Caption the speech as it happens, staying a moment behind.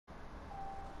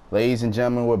Ladies and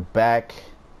gentlemen, we're back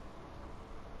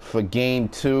for game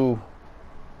 2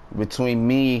 between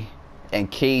me and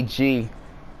KG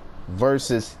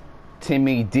versus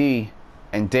Timmy D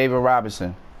and David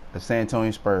Robinson, the San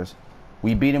Antonio Spurs.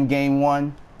 We beat him game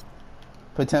 1.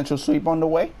 Potential sweep on the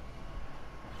way?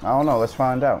 I don't know. Let's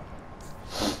find out.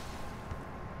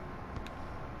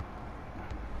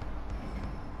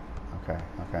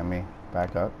 Okay, me.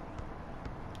 Back up.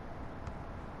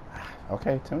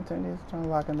 Okay, Timothy needs to try to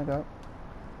lock in the go.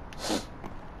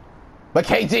 But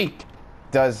KG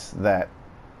does that.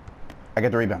 I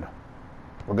get the rebounder.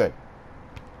 We're good.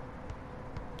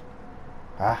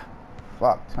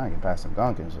 Fuck. Trying to get past some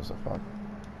Duncan is just a fuck.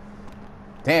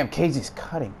 Damn, KG's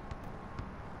cutting.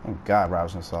 Thank God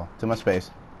Robinson saw. Too much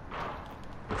space.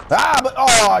 But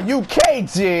oh, you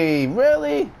KG,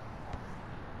 really?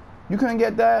 You couldn't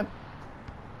get that?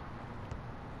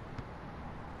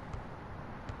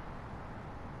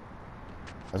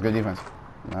 That's good defense.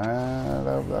 That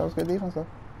was good defense, though.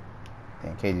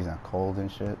 Damn, KG's not cold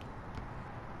and shit.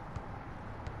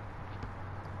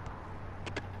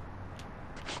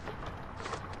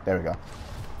 There we go.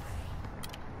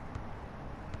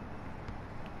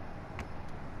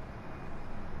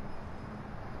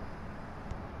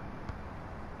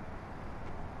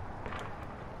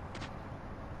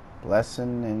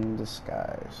 Blessing in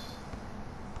disguise.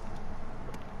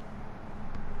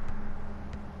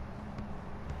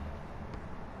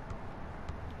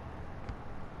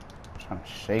 Trying to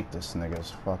shake this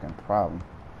nigga's fucking problem.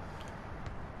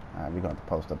 Alright, we're going to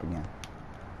post up again.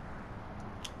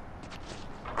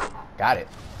 Got it.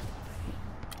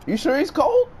 You sure he's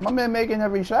cold? My man making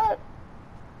every shot.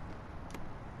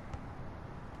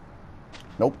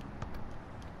 Nope.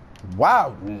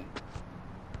 Wow.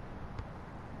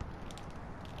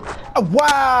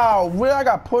 Wow. Really? I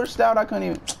got pushed out. I couldn't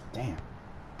even. Damn.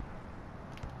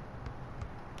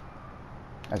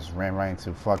 I just ran right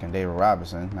into fucking David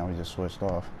Robinson. Now we just switched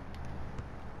off.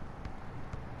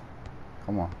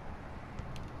 Come on.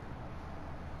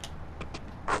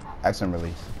 Excellent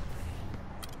release.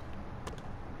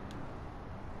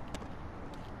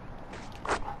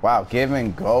 Wow, give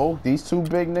and go? These two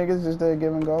big niggas just did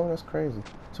give and go? That's crazy.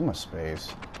 Too much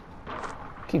space. I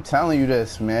keep telling you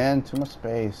this, man. Too much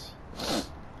space.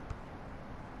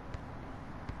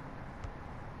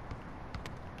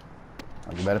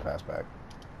 Oh, you better pass back.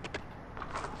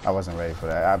 I wasn't ready for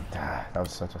that. That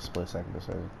was such a split-second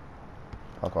decision.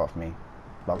 Fuck off me.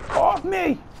 Fuck off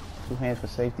me! 2 hands for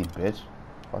safety, bitch.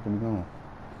 What the fuck are we doing?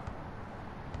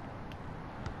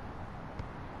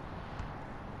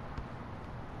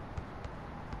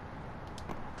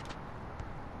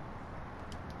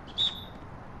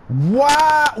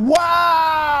 Wow!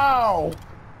 Wow!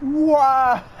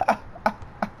 Wow!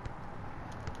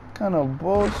 Kind of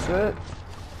bullshit.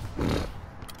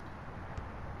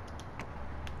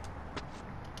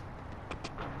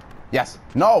 Yes.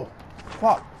 No.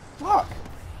 Fuck. Fuck.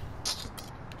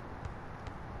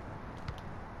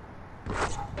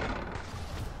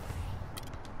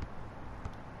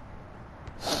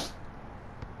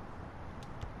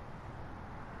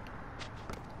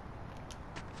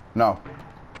 No.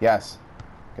 Yes.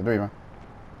 Get 3, man.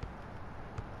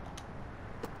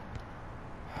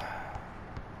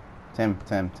 Tim.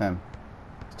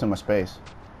 It's too much space.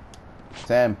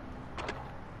 Tim.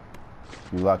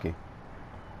 You lucky.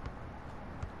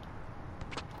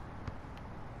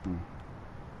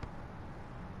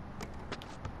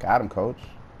 Got him, coach.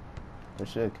 Good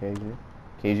shit, KG.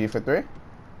 KG for 3.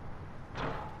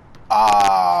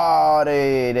 Oh,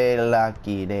 they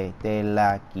lucky. They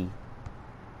lucky.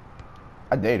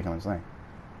 I dare you to come and sling.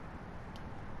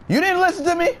 You didn't listen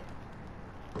to me?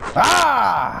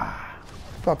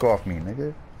 Fuck off me,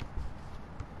 nigga.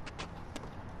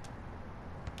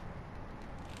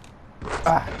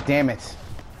 Damn it.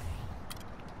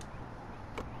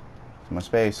 Too much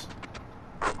space.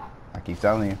 I keep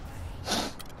telling you.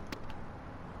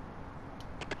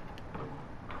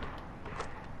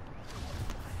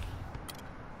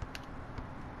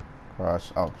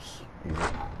 Cross. Oh, easy.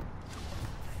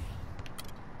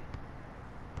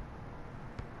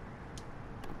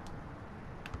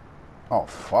 Oh,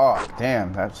 fuck.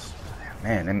 Damn, that's...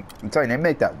 Man, and I'm telling you, they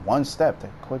make that one step.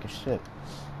 They're quick as shit.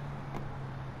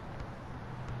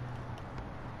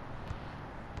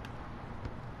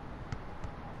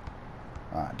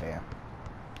 Damn.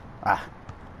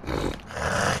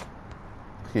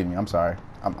 Excuse me, I'm sorry.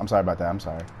 I'm sorry about that. I'm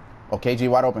sorry. Oh, KG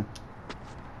wide open.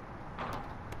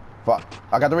 Fuck.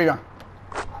 I got the rebound.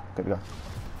 Good to go.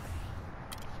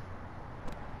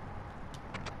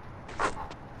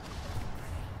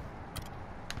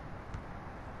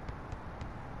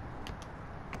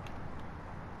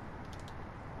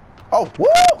 Oh, woo!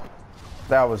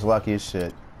 That was lucky as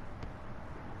shit.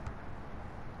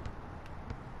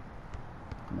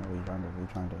 Come on, what are you trying to do? What are you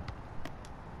trying to do?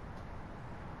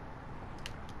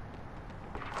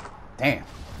 Damn.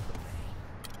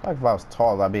 Like if I was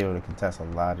tall, I'd be able to contest a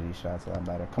lot of these shots a lot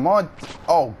better. Come on.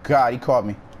 Oh, God, he caught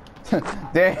me.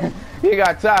 Damn, he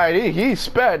got tired. He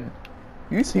sped.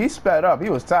 He sped up. He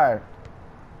was tired.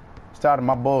 He's tired of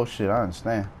my bullshit. I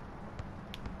understand.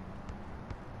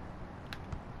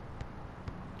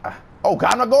 Oh,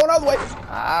 God, I'm not going the other way.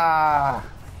 Ah.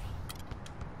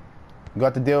 You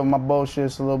got to deal with my bullshit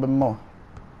just a little bit more.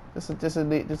 Just a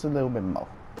little bit more.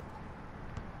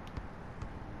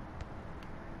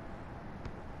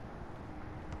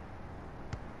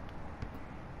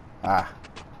 Ah.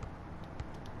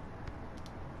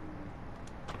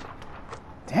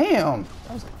 Damn.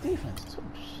 That was a defense too.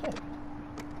 Shit.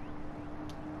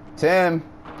 Tim.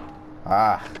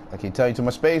 Ah. I can't tell you too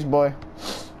much space, boy.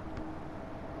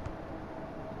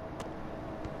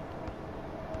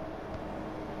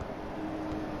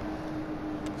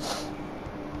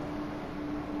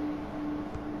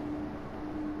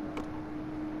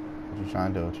 What you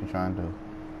trying to do? What you trying to do?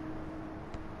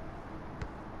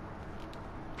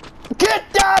 Get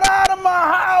that out of my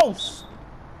house!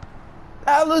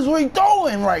 The hell is we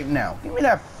doing right now? Give me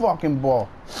that fucking ball.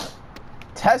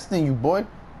 Testing you, boy.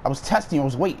 I was testing you. I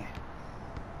was waiting.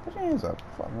 Put your hands up.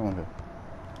 Fuck, what do?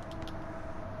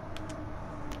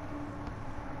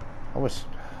 I wish.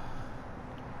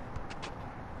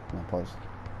 Come on, pause.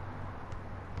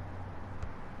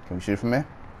 Can we shoot it from here?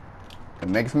 Can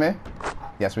we make it from here?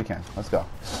 Yes, we can. Let's go.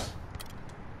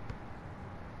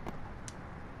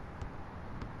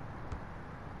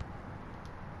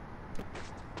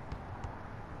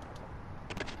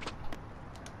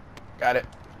 Got it.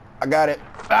 I got it.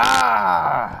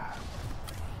 Ah!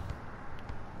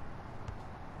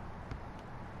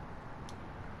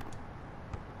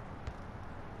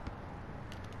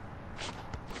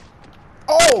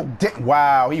 Oh!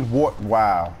 Wow, he warped.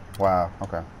 Wow. Wow.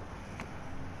 Okay.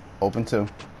 Open two.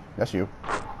 That's you.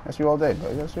 That's you all day,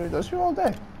 bro. That's you all day.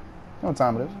 You know what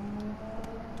time it is.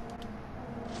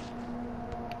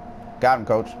 Got him,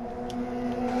 coach.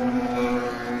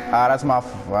 Ah, that's my.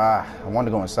 I wanted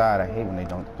to go inside. I hate when they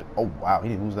don't. Oh, wow. He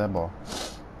didn't lose that ball.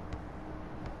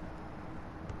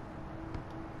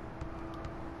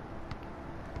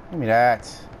 Give me that.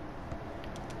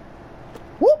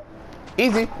 Whoop.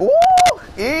 Easy. Woo!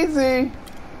 Easy.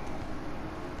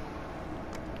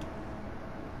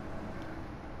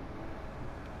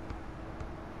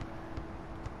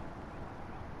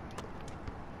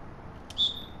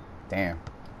 Damn.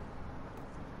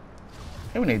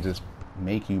 Hey, when they just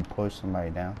make you push somebody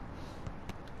down.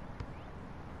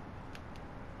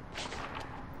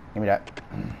 Give me that.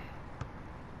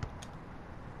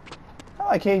 I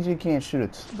like KG can't shoot a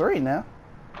three now.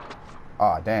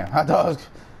 Oh, damn. I thought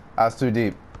I was too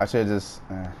deep. I should have just...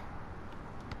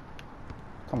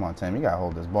 Come on, Tim. You got to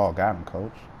hold this ball. Got him,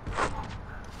 coach.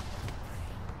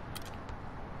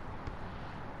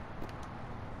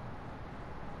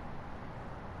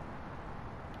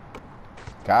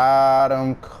 Got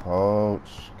him,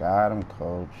 coach. Got him,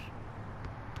 coach.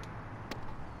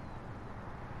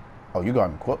 Oh, you got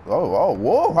him quick. Oh,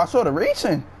 whoa. I saw the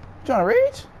reaching. You trying to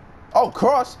reach? Oh,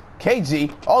 cross.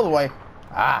 KG. All the way.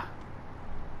 Ah.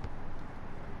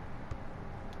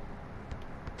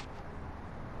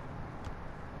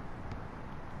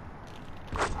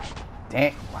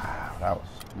 Damn. Wow, that was...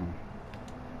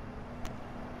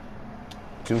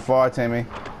 Too far, Timmy.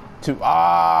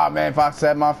 Ah, man, if I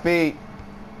set my feet,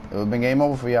 it would have been game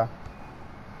over for y'all.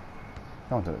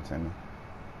 Don't do it, Timmy.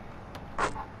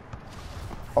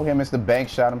 Okay, Mr. Bank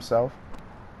shot himself.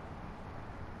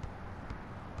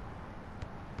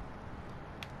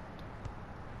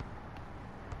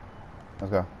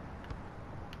 Let's go.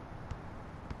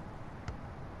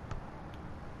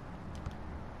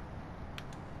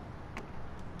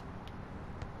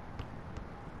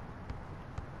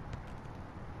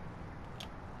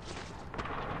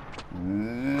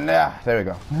 Nah, there we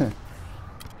go.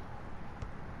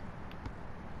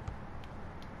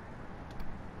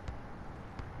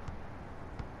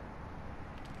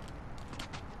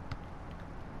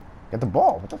 Get the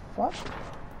ball. What the fuck?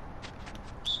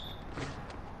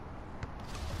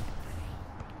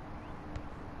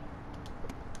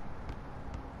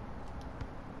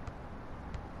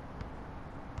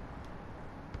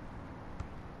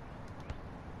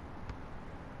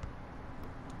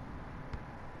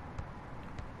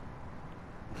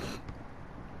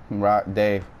 Right,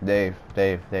 Dave, what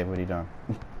are you doing?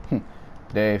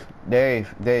 Dave,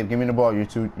 give me the ball. You're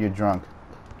drunk.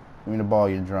 Give me the ball.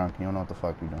 You're drunk. You don't know what the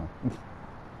fuck you're doing.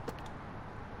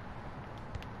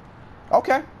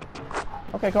 Okay.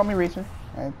 Okay, call me reaching.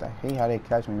 I hate how they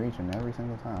catch me reaching every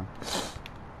single time.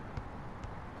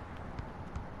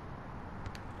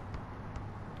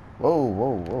 Whoa,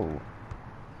 whoa, whoa.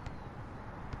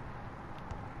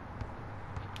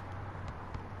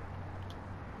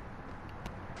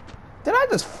 Did I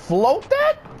just float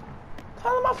that? What the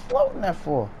hell am I floating that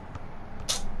for?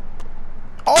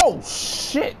 Oh,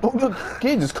 shit.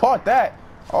 He just caught that.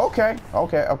 Okay,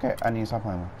 okay, okay. I need to stop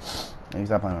playing with. I need to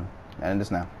stop playing with. And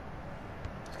this now.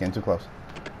 It's getting too close.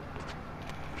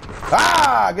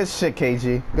 Ah, good shit,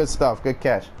 KG. Good stuff. Good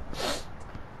catch.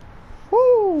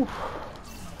 Woo.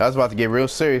 I was about to get real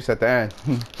serious at the end.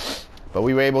 But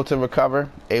we were able to recover,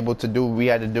 able to do what we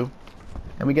had to do.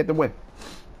 And we get the win.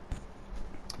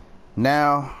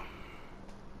 Now,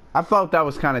 I felt that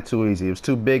was kind of too easy. It was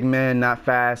too big men, not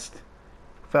fast.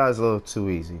 Felt it was a little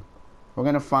too easy. We're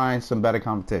gonna find some better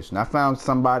competition. I found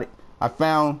somebody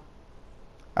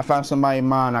in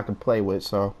mind I could play with,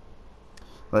 so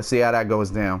let's see how that goes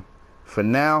down. For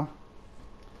now,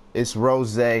 it's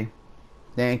Rose.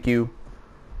 Thank you.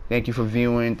 Thank you for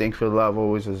viewing. Thank you for the love.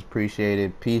 Always is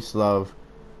appreciated. Peace, love,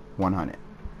 100.